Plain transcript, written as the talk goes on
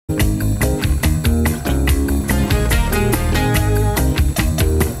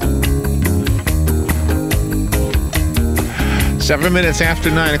7 minutes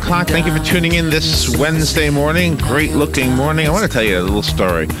after 9 o'clock. Thank you for tuning in this Wednesday morning. Great looking morning. I want to tell you a little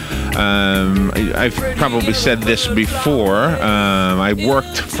story. I've probably said this before. I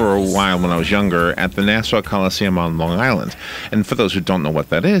worked for a while when I was younger at the Nassau Coliseum on Long Island. And for those who don't know what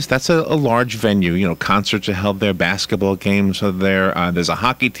that is, that's a large venue. You know, concerts are held there, basketball games are there. There's a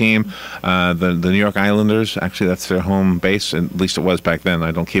hockey team, the New York Islanders. Actually, that's their home base. At least it was back then.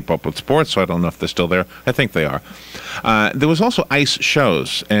 I don't keep up with sports, so I don't know if they're still there. I think they are. There was also ice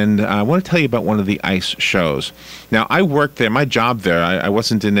shows, and I want to tell you about one of the ice shows. Now, I worked there. My job there, I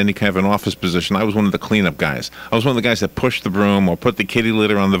wasn't in any kind of an office position. I was one of the cleanup guys. I was one of the guys that pushed the broom or put the kitty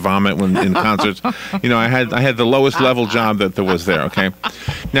litter on the vomit when in concerts. You know, I had the lowest level job that there was there, okay?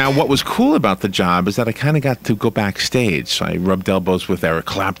 Now, what was cool about the job is that I kind of got to go backstage. So I rubbed elbows with Eric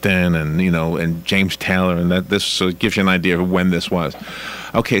Clapton and, you know, and James Taylor, and this gives you an idea of when this was.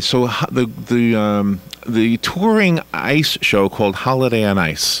 Okay, so the touring ice show called Holiday on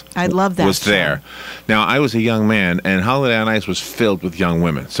Ice. I love that was show. There. Now, I was a young man, and Holiday on Ice was filled with young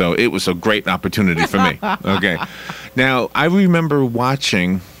women, so it was a great opportunity for me. Okay. Now, I remember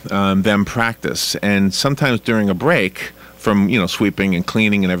watching them practice, and sometimes during a break from, you know, sweeping and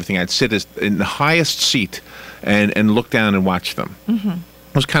cleaning and everything, I'd sit in the highest seat and look down and watch them. Mm-hmm.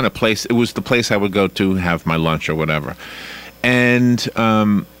 It was kind of place. It was the place I would go to have my lunch or whatever. And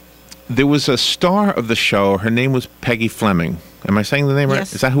there was a star of the show. Her name was Peggy Fleming. Am I saying the name right?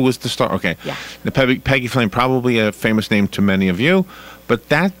 Yes. Is that who was the star? Okay. Yeah. Peggy Fleming, probably a famous name to many of you. But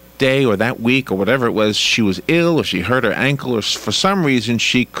that day or that week or whatever it was, she was ill or she hurt her ankle or for some reason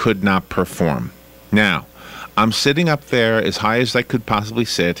she could not perform. Now, I'm sitting up there as high as I could possibly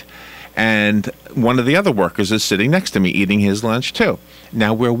sit, and one of the other workers is sitting next to me eating his lunch too.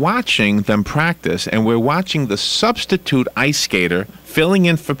 Now, we're watching them practice, and we're watching the substitute ice skater filling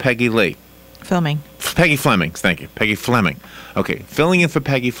in for Peggy Lee. Peggy Fleming, thank you. Peggy Fleming. Okay, filling in for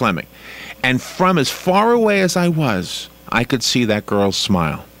Peggy Fleming. And from as far away as I was, I could see that girl's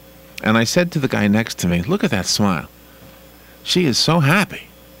smile. And I said to the guy next to me, look at that smile. She is so happy.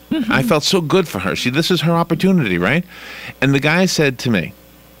 Mm-hmm. I felt so good for her. This is her opportunity, right? And the guy said to me,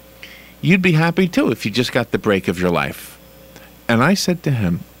 you'd be happy too if you just got the break of your life. And I said to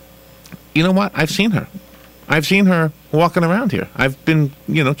him, you know what? I've seen her. I've seen her walking around here. I've been,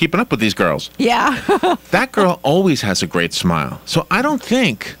 you know, keeping up with these girls. Yeah. That girl always has a great smile. So I don't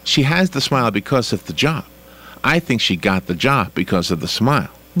think she has the smile because of the job. I think she got the job because of the smile.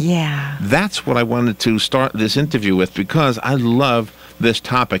 Yeah. That's what I wanted to start this interview with, because I love this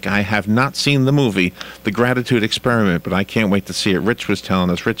topic. I have not seen the movie, The Gratitude Experiment, but I can't wait to see it. Rich was telling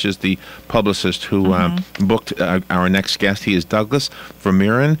us. Rich is the publicist who booked our next guest. He is Douglas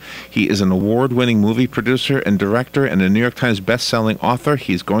Vermeeren. He is an award-winning movie producer and director and a New York Times best-selling author.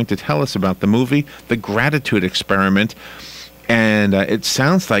 He's going to tell us about the movie, The Gratitude Experiment. And it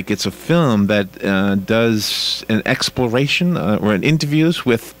sounds like it's a film that does an exploration or an interviews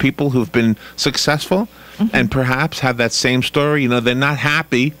with people who've been successful and perhaps have that same story. You know, they're not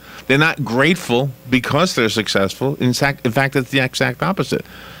happy. They're not grateful because they're successful. In fact, it's the exact opposite.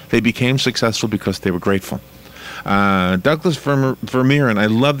 They became successful because they were grateful. Douglas Vermeeren, I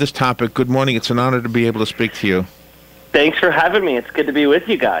love this topic. Good morning. It's an honor to be able to speak to you. Thanks for having me. It's good to be with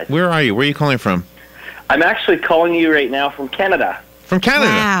you guys. Where are you? Where are you calling from? I'm actually calling you right now from Canada. From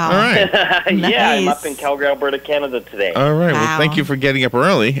Canada? Wow. All right. Nice. Yeah, I'm up in Calgary, Alberta, Canada today. All right. Wow. Well, thank you for getting up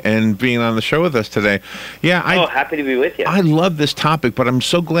early and being on the show with us today. Yeah, happy to be with you. I love this topic, but I'm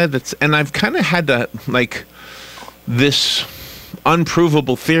so glad and I've kind of had this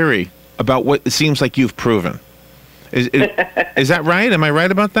unprovable theory about what it seems like you've proven. Is that right? Am I right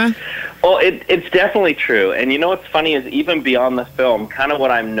about that? Well, it's definitely true. And you know what's funny is even beyond the film, kind of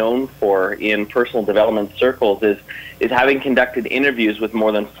what I'm known for in personal development circles is having conducted interviews with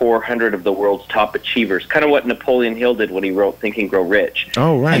more than 400 of the world's top achievers, kind of what Napoleon Hill did when he wrote Think and Grow Rich.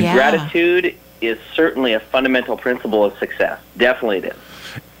 Oh, right. And Yeah. gratitude is certainly a fundamental principle of success. Definitely it is.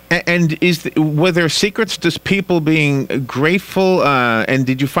 And were there secrets to people being grateful? And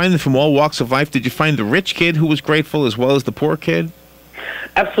did you find them from all walks of life? Did you find the rich kid who was grateful as well as the poor kid?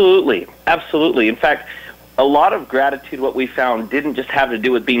 Absolutely. Absolutely. In fact, a lot of gratitude, what we found, didn't just have to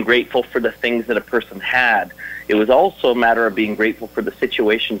do with being grateful for the things that a person had. It was also a matter of being grateful for the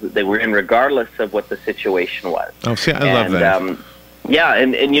situations that they were in, regardless of what the situation was. Oh, see, I love that. Yeah,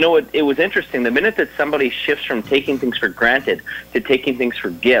 and you know, it was interesting. The minute that somebody shifts from taking things for granted to taking things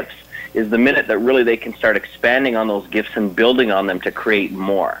for gifts is the minute that really they can start expanding on those gifts and building on them to create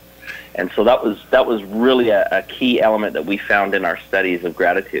more. And so that was really a key element that we found in our studies of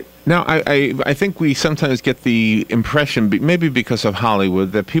gratitude. Now, I think we sometimes get the impression, maybe because of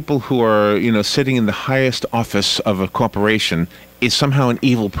Hollywood, that people who are, sitting in the highest office of a corporation is somehow an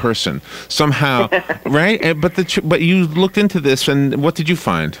evil person. Somehow, right? But you looked into this, and what did you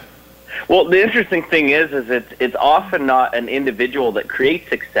find? Well, the interesting thing is it's often not an individual that creates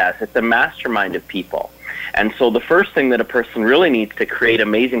success. It's a mastermind of people. And so the first thing that a person really needs to create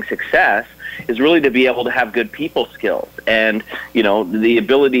amazing success is really to be able to have good people skills and, the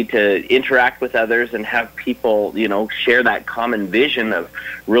ability to interact with others and have people, share that common vision of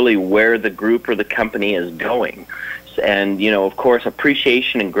really where the group or the company is going. And, of course,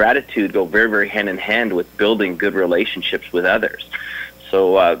 appreciation and gratitude go very, very hand in hand with building good relationships with others.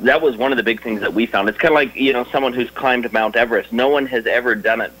 So that was one of the big things that we found. It's kind of like, someone who's climbed Mount Everest. No one has ever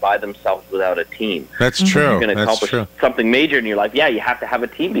done it by themselves without a team. That's true. You're going to accomplish something major in your life. Yeah, you have to have a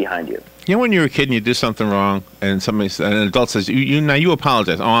team behind you. When you're a kid and you do something wrong, and an adult says, "You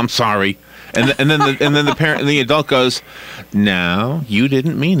apologize." "Oh, I'm sorry," and then the adult goes, "No, you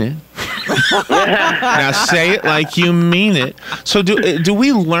didn't mean it." Now say it like you mean it. So do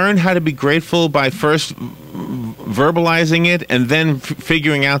we learn how to be grateful by first verbalizing it and then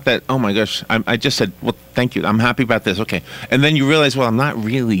figuring out that, oh my gosh, I just said, well, thank you, I'm happy about this, okay, and then you realize, well, I'm not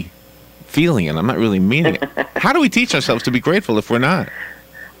really feeling it, I'm not really meaning it. How do we teach ourselves to be grateful if we're not?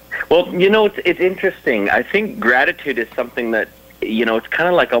 Well, it's interesting. I think gratitude is something that, it's kind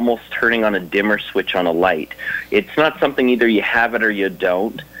of like almost turning on a dimmer switch on a light. It's not something either you have it or you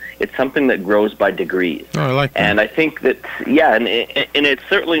don't. It's something that grows by degrees. Oh, I like that. And I think that, and it's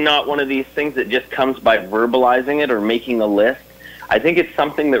certainly not one of these things that just comes by verbalizing it or making a list. I think it's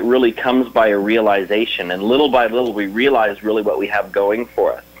something that really comes by a realization, and little by little we realize really what we have going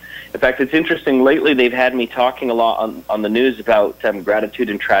for us. In fact, it's interesting, lately they've had me talking a lot on the news about gratitude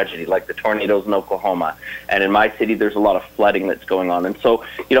and tragedy, like the tornadoes in Oklahoma. And in my city, there's a lot of flooding that's going on. And so,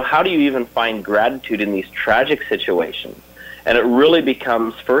 how do you even find gratitude in these tragic situations? And it really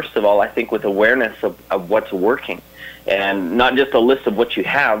becomes, first of all, I think, with awareness of what's working. And not just a list of what you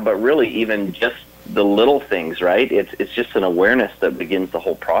have, but really even just the little things, right? It's just an awareness that begins the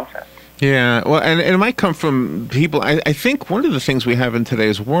whole process. Yeah, well, and it might come from people. I think one of the things we have in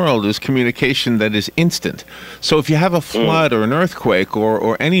today's world is communication that is instant. So if you have a flood or an earthquake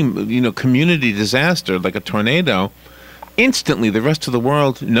or any community disaster like a tornado, instantly the rest of the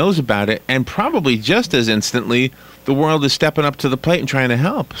world knows about it, and probably just as instantly the world is stepping up to the plate and trying to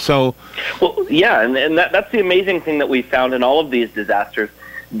help. So, well, yeah, and that's the amazing thing that we found in all of these disasters.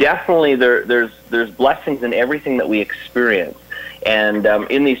 Definitely, there's blessings in everything that we experience. And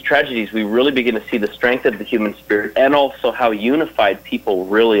in these tragedies, we really begin to see the strength of the human spirit and also how unified people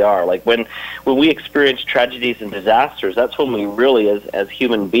really are. Like when we experience tragedies and disasters, that's when we really, as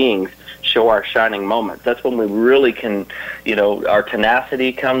human beings, show our shining moments. That's when we really can, our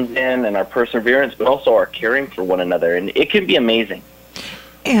tenacity comes in and our perseverance, but also our caring for one another. And it can be amazing.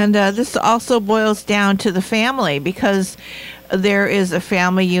 And this also boils down to the family, because there is a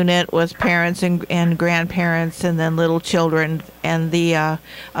family unit with parents and grandparents and then little children, and the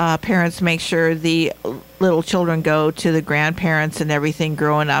parents make sure the little children go to the grandparents and everything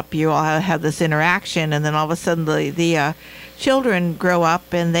growing up. You all have this interaction, and then all of a sudden the children grow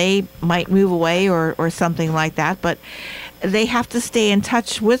up and they might move away or something like that, but they have to stay in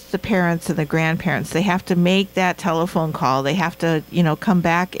touch with the parents and the grandparents. They have to make that telephone call. They have to, come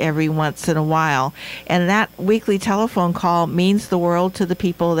back every once in a while. And that weekly telephone call means the world to the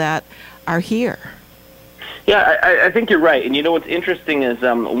people that are here. Yeah, I think you're right. And what's interesting is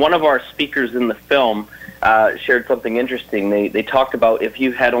one of our speakers in the film shared something interesting. They talked about, if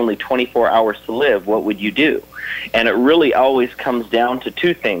you had only 24 hours to live, what would you do? And it really always comes down to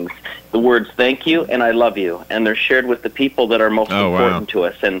two things: the words "thank you" and "I love you," and they're shared with the people that are most important to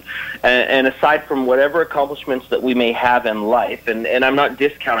us. And aside from whatever accomplishments that we may have in life, and I'm not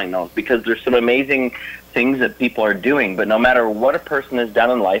discounting those, because there's some amazing things that people are doing, but no matter what a person has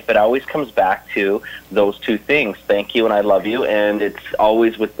done in life, it always comes back to those two things: thank you and I love you. And it's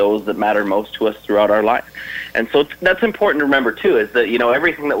always with those that matter most to us throughout our life. And so that's important to remember too, is that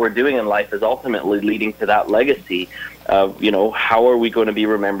everything that we're doing in life is ultimately leading to that legacy of how are we going to be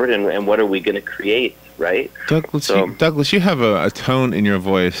remembered, and what are we going to create, right? Douglas, you have a tone in your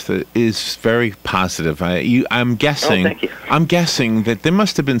voice that is very positive. I'm guessing. Oh, thank you. I'm guessing that there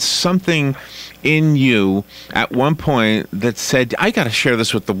must have been something in you at one point that said, I got to share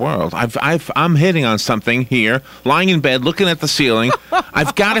this with the world. I'm hitting on something here, lying in bed, looking at the ceiling.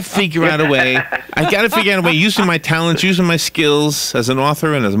 I've got to figure out a way. Using my talents, using my skills as an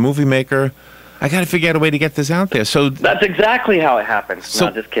author and as a movie maker. I got to figure out a way to get this out there. So That's exactly how it happened. So-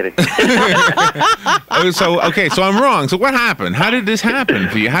 No, just kidding. okay, so I'm wrong. So what happened? How did this happen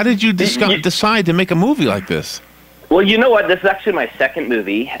for you? How did you decide to make a movie like this? Well, you know what? This is actually my second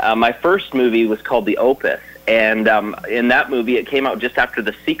movie. My first movie was called The Opus. And in that movie, it came out just after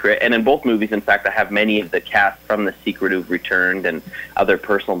The Secret. And in both movies, in fact, I have many of the cast from The Secret who've returned and other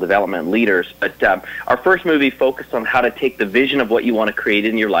personal development leaders. But our first movie focused on how to take the vision of what you want to create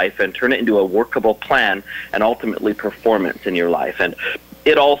in your life and turn it into a workable plan and ultimately performance in your life. And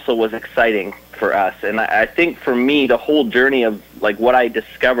it also was exciting for us. And I think for me, the whole journey of like what I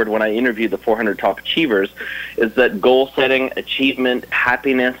discovered when I interviewed the 400 top achievers is that goal setting, achievement,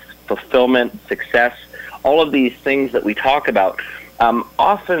 happiness, fulfillment, success, all of these things that we talk about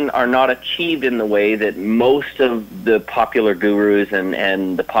often are not achieved in the way that most of the popular gurus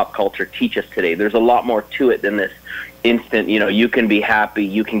and the pop culture teach us today. There's a lot more to it than this instant, you can be happy,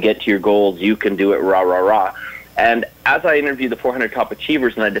 you can get to your goals, you can do it, rah, rah, rah. And as I interviewed the 400 top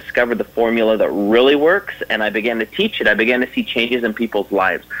achievers and I discovered the formula that really works and I began to teach it, I began to see changes in people's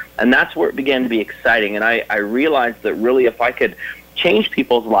lives. And that's where it began to be exciting. And I realized that really if I could change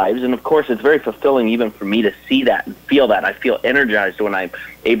people's lives, and of course it's very fulfilling even for me to see that and feel that. I feel energized when I'm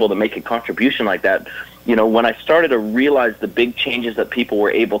able to make a contribution like that. When I started to realize the big changes that people were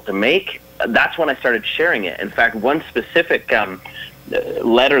able to make, that's when I started sharing it. In fact, one specific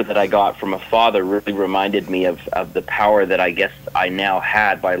letter that I got from a father really reminded me of the power that I guess I now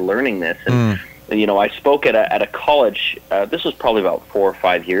had by learning this. And I spoke at a college. This was probably about 4 or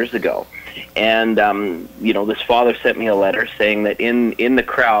 5 years ago. And, this father sent me a letter saying that in the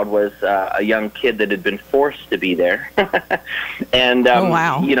crowd was a young kid that had been forced to be there. And, oh,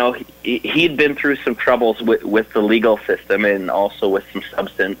 wow. He'd been through some troubles with the legal system and also with some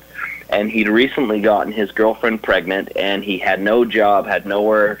substance. And he'd recently gotten his girlfriend pregnant, and he had no job, had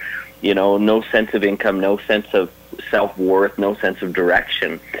nowhere, no sense of income, no sense of self-worth, no sense of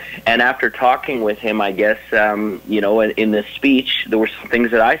direction. And after talking with him, I guess, in this speech, there were some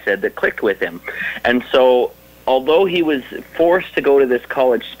things that I said that clicked with him. And so although he was forced to go to this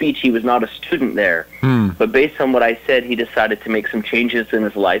college speech, he was not a student there. But based on what I said, he decided to make some changes in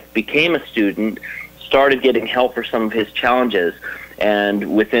his life, became a student, started getting help for some of his challenges.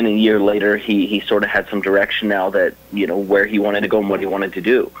 And within a year later, he sort of had some direction now that, where he wanted to go and what he wanted to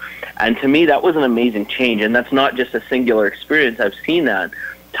do. And to me, that was an amazing change. And that's not just a singular experience. I've seen that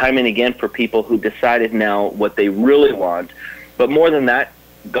time and again for people who decided now what they really want. But more than that,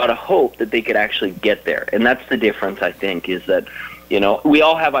 got a hope that they could actually get there. And that's the difference, I think, is that, we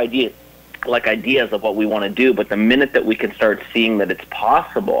all have ideas of what we want to do. But the minute that we can start seeing that it's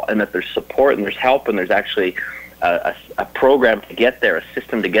possible and that there's support and there's help and there's actually a program to get there, a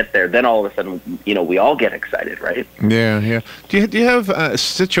system to get there, then all of a sudden, we all get excited, right? Yeah. Do you have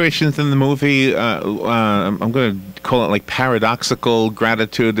situations in the movie, I'm going to call it like paradoxical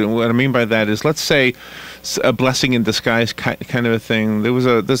gratitude, and what I mean by that is, let's say, a blessing in disguise kind of a thing.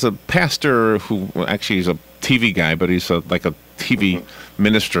 There's a pastor who actually is a TV guy, but he's like a TV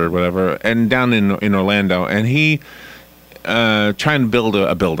minister or whatever, and down in Orlando, and he trying to build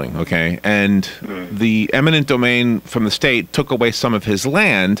a building, okay? And the eminent domain from the state took away some of his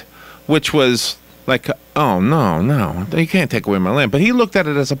land, which was like, oh, no, you can't take away my land. But he looked at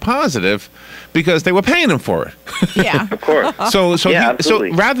it as a positive because they were paying him for it. Yeah. Of course. So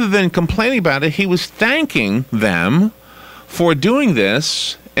absolutely. Rather than complaining about it, he was thanking them for doing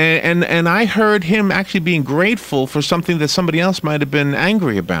this. And I heard him actually being grateful for something that somebody else might have been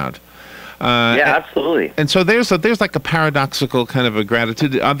angry about. Absolutely. And so there's like a paradoxical kind of a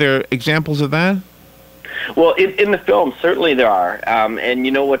gratitude. Are there examples of that? Well, in the film, certainly there are.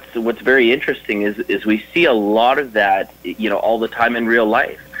 And what's very interesting is we see a lot of that, all the time in real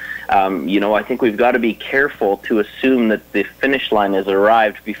life. I think we've got to be careful to assume that the finish line has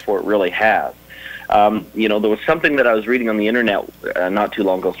arrived before it really has. There was something that I was reading on the internet not too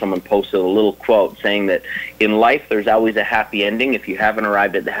long ago. Someone posted a little quote saying that in life there's always a happy ending. If you haven't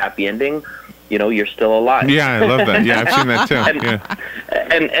arrived at the happy ending, you're still alive. Yeah, I love that. Yeah, I've seen that too.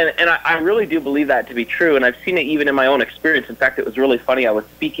 And I really do believe that to be true. And I've seen it even in my own experience. In fact, it was really funny. I was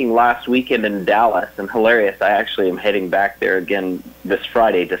speaking last weekend in Dallas, and hilarious. I actually am heading back there again this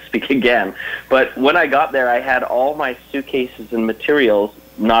Friday to speak again. But when I got there, I had all my suitcases and materials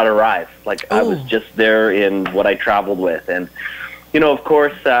not arrive. I was just there in what I traveled with. And, of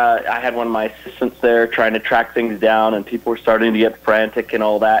course, I had one of my assistants there trying to track things down, and people were starting to get frantic and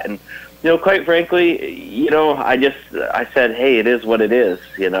all that. And, quite frankly, I said, hey, it is what it is,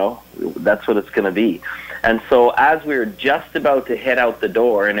 that's what it's going to be. And so as we were just about to head out the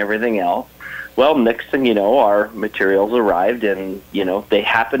door and everything else, Well, next thing you know, our materials arrived, and, they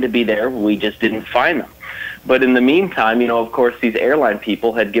happened to be there. We just didn't find them. But in the meantime, of course, these airline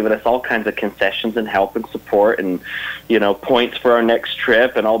people had given us all kinds of concessions and help and support and, points for our next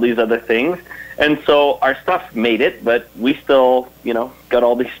trip and all these other things. And so our stuff made it, but we still, got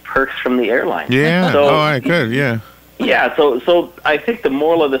all these perks from the airline. Yeah. So, all right, good. Yeah. Yeah, so I think the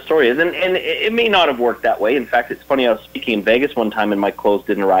moral of the story is, and it may not have worked that way. In fact, it's funny, I was speaking in Vegas one time and my clothes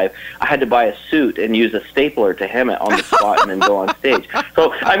didn't arrive. I had to buy a suit and use a stapler to hem it on the spot and then go on stage.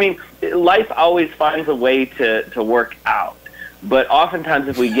 So, I mean, life always finds a way to work out. But oftentimes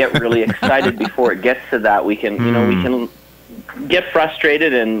if we get really excited before it gets to that, we can, we can get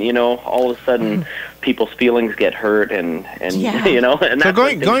frustrated and, all of a sudden people's feelings get hurt and Yeah. and So that's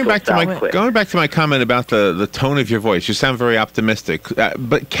going back to my comment about the tone of your voice, you sound very optimistic.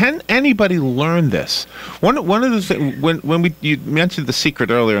 But can anybody learn this? One of the things when you mentioned The Secret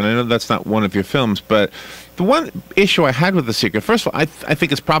earlier, and I know that's not one of your films, but the one issue I had with The Secret, first of all, I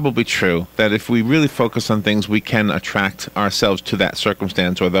think it's probably true that if we really focus on things, we can attract ourselves to that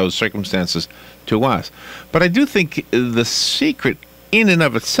circumstance or those circumstances to us. But I do think The Secret, in and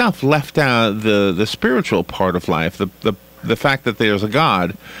of itself, left out the spiritual part of life, the fact that there's a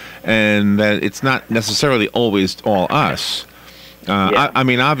God, and that it's not necessarily always all us. Yeah. I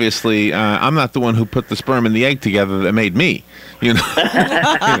mean, obviously, I'm not the one who put the sperm and the egg together that made me. So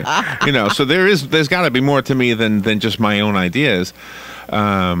there's got to be more to me than just my own ideas.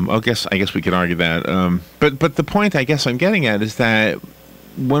 I guess we could argue that. But the point I guess I'm getting at is that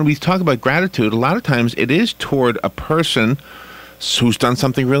when we talk about gratitude, a lot of times it is toward a person who's done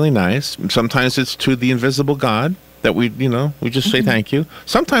something really nice. Sometimes it's to the invisible God that we just say thank you.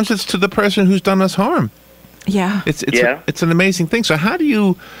 Sometimes it's to the person who's done us harm. Yeah. It's an amazing thing. So how do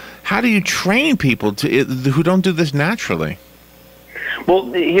you train people who don't do this naturally?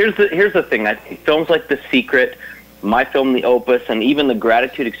 Well, here's the thing. I think films like The Secret, my film The Opus, and even The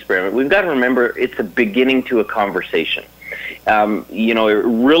Gratitude Experiment, we've got to remember it's a beginning to a conversation. It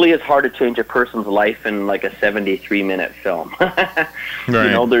really is hard to change a person's life in like a 73-minute film.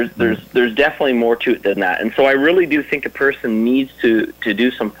 Right. There's definitely more to it than that. And so I really do think a person needs to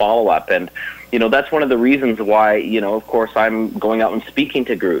do some follow-up. And, that's one of the reasons why, of course, I'm going out and speaking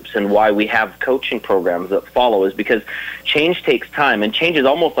to groups, and why we have coaching programs that follow, is because change takes time, and change is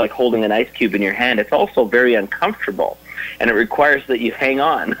almost like holding an ice cube in your hand. It's also very uncomfortable, and it requires that you hang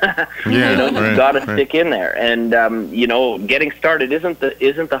on. You've got to stick in there. And, getting started isn't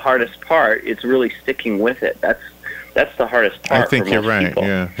the hardest part. It's really sticking with it. That's the hardest part. I think for you're most right. people.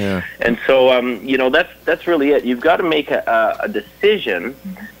 Yeah. And so, that's really it. You've got to make a decision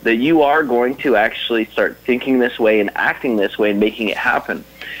that you are going to actually start thinking this way and acting this way and making it happen.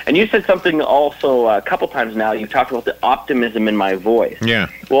 And you said something also a couple times now. You talked about the optimism in my voice. Yeah.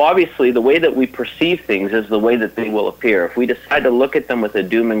 Well, obviously, the way that we perceive things is the way that they will appear. If we decide to look at them with a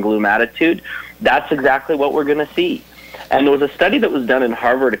doom and gloom attitude, that's exactly what we're going to see. And there was a study that was done in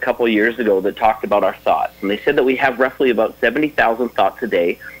Harvard a couple of years ago that talked about our thoughts. And they said that we have roughly about 70,000 thoughts a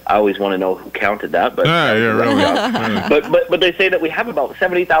day. I always want to know who counted that. But but they say that we have about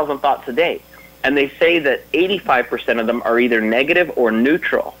 70,000 thoughts a day. And they say that 85% of them are either negative or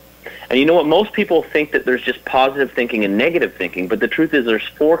neutral. And you know what? Most people think that there's just positive thinking and negative thinking. But the truth is there's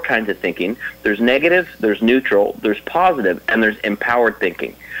four kinds of thinking. There's negative, there's neutral, there's positive, and there's empowered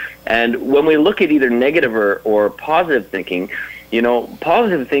thinking. And when we look at either negative or positive thinking,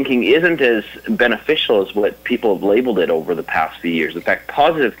 positive thinking isn't as beneficial as what people have labeled it over the past few years. In fact,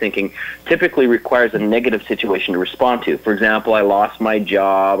 positive thinking typically requires a negative situation to respond to. For example, I lost my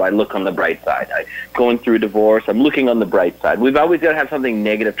job. I look on the bright side. I'm going through divorce. I'm looking on the bright side. We've always got to have something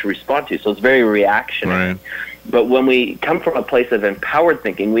negative to respond to, so it's very reactionary. Right. But when we come from a place of empowered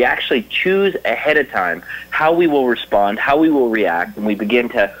thinking, we actually choose ahead of time how we will respond, how we will react, and we begin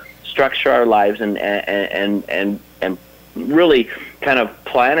to structure our lives and really kind of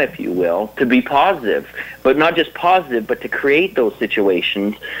plan, if you will, to be positive. But not just positive, but to create those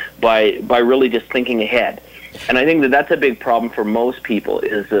situations by really just thinking ahead. And I think that that's a big problem for most people,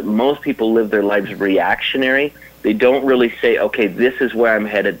 is that most people live their lives reactionary. They don't really say, okay, this is where I'm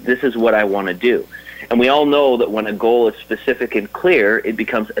headed, this is what I want to do. And we all know that when a goal is specific and clear, it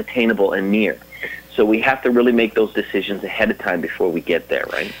becomes attainable and near. So we have to really make those decisions ahead of time before we get there,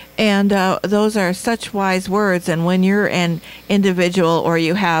 right? And those are such wise words. And when you're an individual or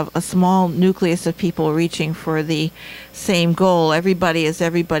you have a small nucleus of people reaching for the same goal, everybody is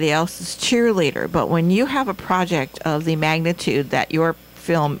everybody else's cheerleader. But when you have a project of the magnitude that your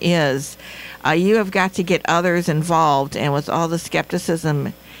film is, you have got to get others involved. And with all the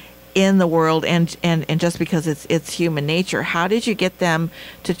skepticism in the world, and just because it's human nature. How did you get them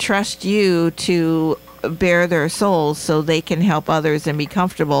to trust you to bare their souls so they can help others and be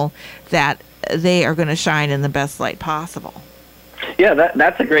comfortable that they are going to shine in the best light possible? Yeah,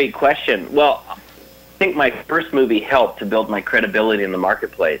 that's a great question. Well, I think my first movie helped to build my credibility in the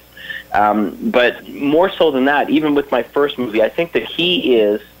marketplace. But more so than that, even with my first movie, I think the key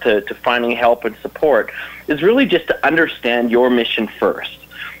is to finding help and support is really just to understand your mission first.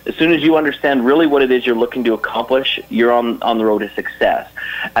 As soon as you understand really what it is you're looking to accomplish, you're on the road to success.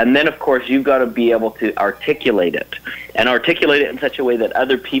 And then, of course, you've got to be able to articulate it, and articulate it in such a way that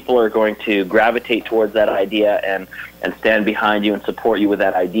other people are going to gravitate towards that idea and stand behind you and support you with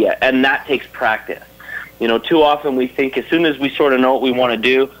that idea. And that takes practice. You know, too often we think as soon as we sort of know what we want to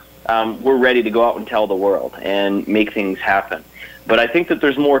do, we're ready to go out and tell the world and make things happen. But I think that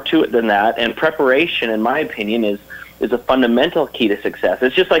there's more to it than that, and preparation, in my opinion, is a fundamental key to success.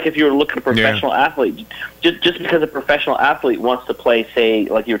 It's just like if you were looking at a professional athlete. Just because a professional athlete wants to play, say,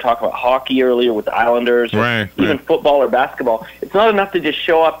 like you were talking about hockey earlier with the Islanders, or even football or basketball, it's not enough to just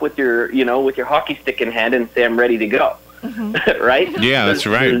show up with your hockey stick in hand and say, I'm ready to go. Right? Yeah, that's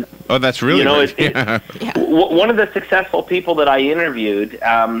right. Oh, that's really one of the successful people that I interviewed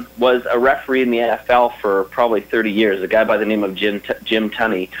was a referee in the NFL for probably 30 years, a guy by the name of Jim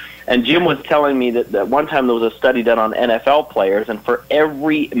Tunney. And Jim was telling me that one time there was a study done on NFL players, and for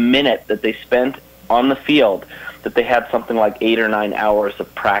every minute that they spent on the field, that they had something like 8 or 9 hours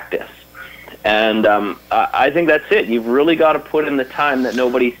of practice. And I think that's it. You've really got to put in the time that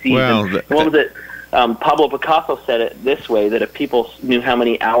nobody sees. Pablo Picasso said it this way, that if people knew how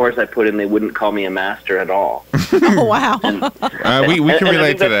many hours I put in, they wouldn't call me a master at all. Oh, wow. We can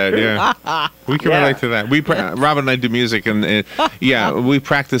relate to that, yeah. We can relate to that. Robin and I do music, and we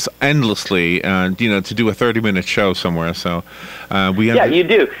practice endlessly, to do a 30-minute show somewhere. So you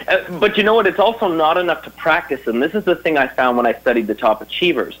do. But you know what? It's also not enough to practice, and this is the thing I found when I studied the top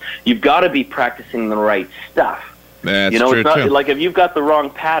achievers. You've got to be practicing the right stuff. That's true, it's not too. Like if you've got the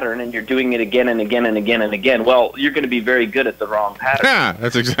wrong pattern and you're doing it again and again and again and again, well, you're going to be very good at the wrong pattern. Yeah,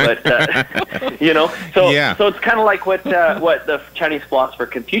 that's exactly. But, so it's kind of like what the Chinese philosopher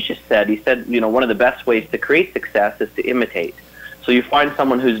Confucius said. He said, one of the best ways to create success is to imitate. So you find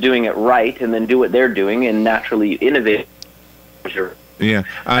someone who's doing it right and then do what they're doing, and naturally innovate. Yeah,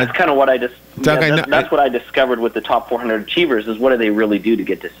 that's kind of what I just. Doug, that's what I discovered with the top 400 achievers, is what do they really do to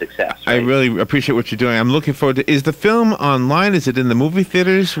get to success. Right? I really appreciate what you're doing. I'm looking forward to. Is the film online? Is it in the movie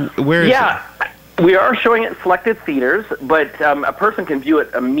theaters? Where is it? Yeah, we are showing it in selected theaters, but a person can view it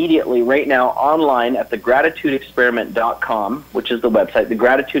immediately right now online at thegratitudeexperiment.com, which is the website,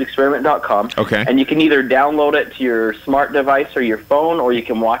 thegratitudeexperiment.com. Okay. And you can either download it to your smart device or your phone, or you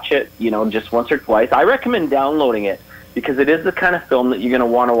can watch it, just once or twice. I recommend downloading it, because it is the kind of film that you're going to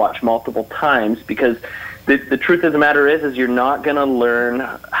want to watch multiple times, because the truth of the matter is you're not going to learn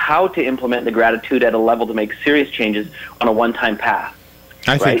how to implement the gratitude at a level to make serious changes on a one-time path.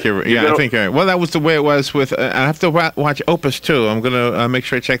 I think you're right. Yeah, I think you're right. Well, that was the way it was with. I have to watch Opus too. I'm going to make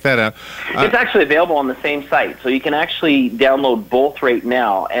sure I check that out. It's actually available on the same site, so you can actually download both right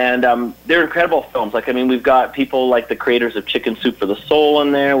now. And they're incredible films. We've got people like the creators of Chicken Soup for the Soul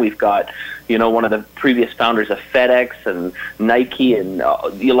in there. We've got, one of the previous founders of FedEx and Nike, and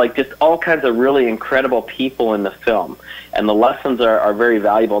just all kinds of really incredible people in the film. And the lessons are very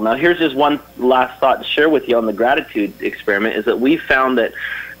valuable. Now, here's just one last thought to share with you on the gratitude experiment, is that we found that,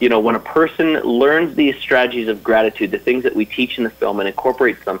 when a person learns these strategies of gratitude, the things that we teach in the film, and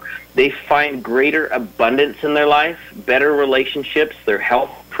incorporates them, they find greater abundance in their life, better relationships, their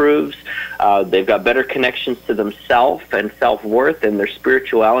health improves, they've got better connections to themselves and self-worth and their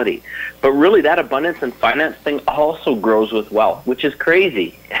spirituality. But really, that abundance and finance thing also grows with wealth, which is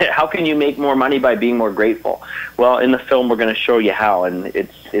crazy. How can you make more money by being more grateful? Well, in the film, we're going to show you how, and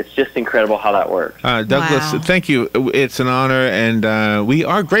it's just incredible how that works. Douglas, thank you. It's an honor, and we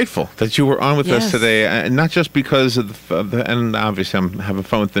are grateful that you were on with us today, not just because of and obviously I'm having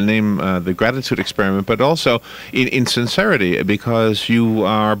fun with the name, the Gratitude Experiment, but also in sincerity, because you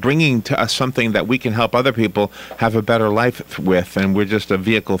are bringing to us something that we can help other people have a better life with, and we're just a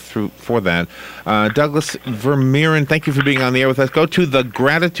vehicle for that. Douglas Vermeeren, thank you for being on the air with us. Go to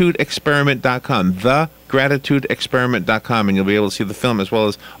thegratitudeexperiment.com, thegratitudeexperiment.com, and you'll be able to see the film as well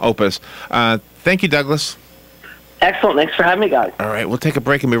as Opus. Thank you, Douglas. Excellent. Thanks for having me, guys. All right, we'll take a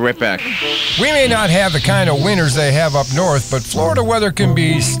break and be right back. We may not have the kind of winters they have up north, but Florida weather can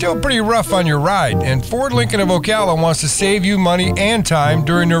be still pretty rough on your ride, and Ford Lincoln of Ocala wants to save you money and time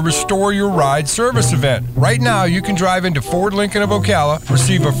during their Restore Your Ride service event. Right now, you can drive into Ford Lincoln of Ocala,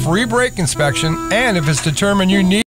 receive a free brake inspection, and if it's determined you need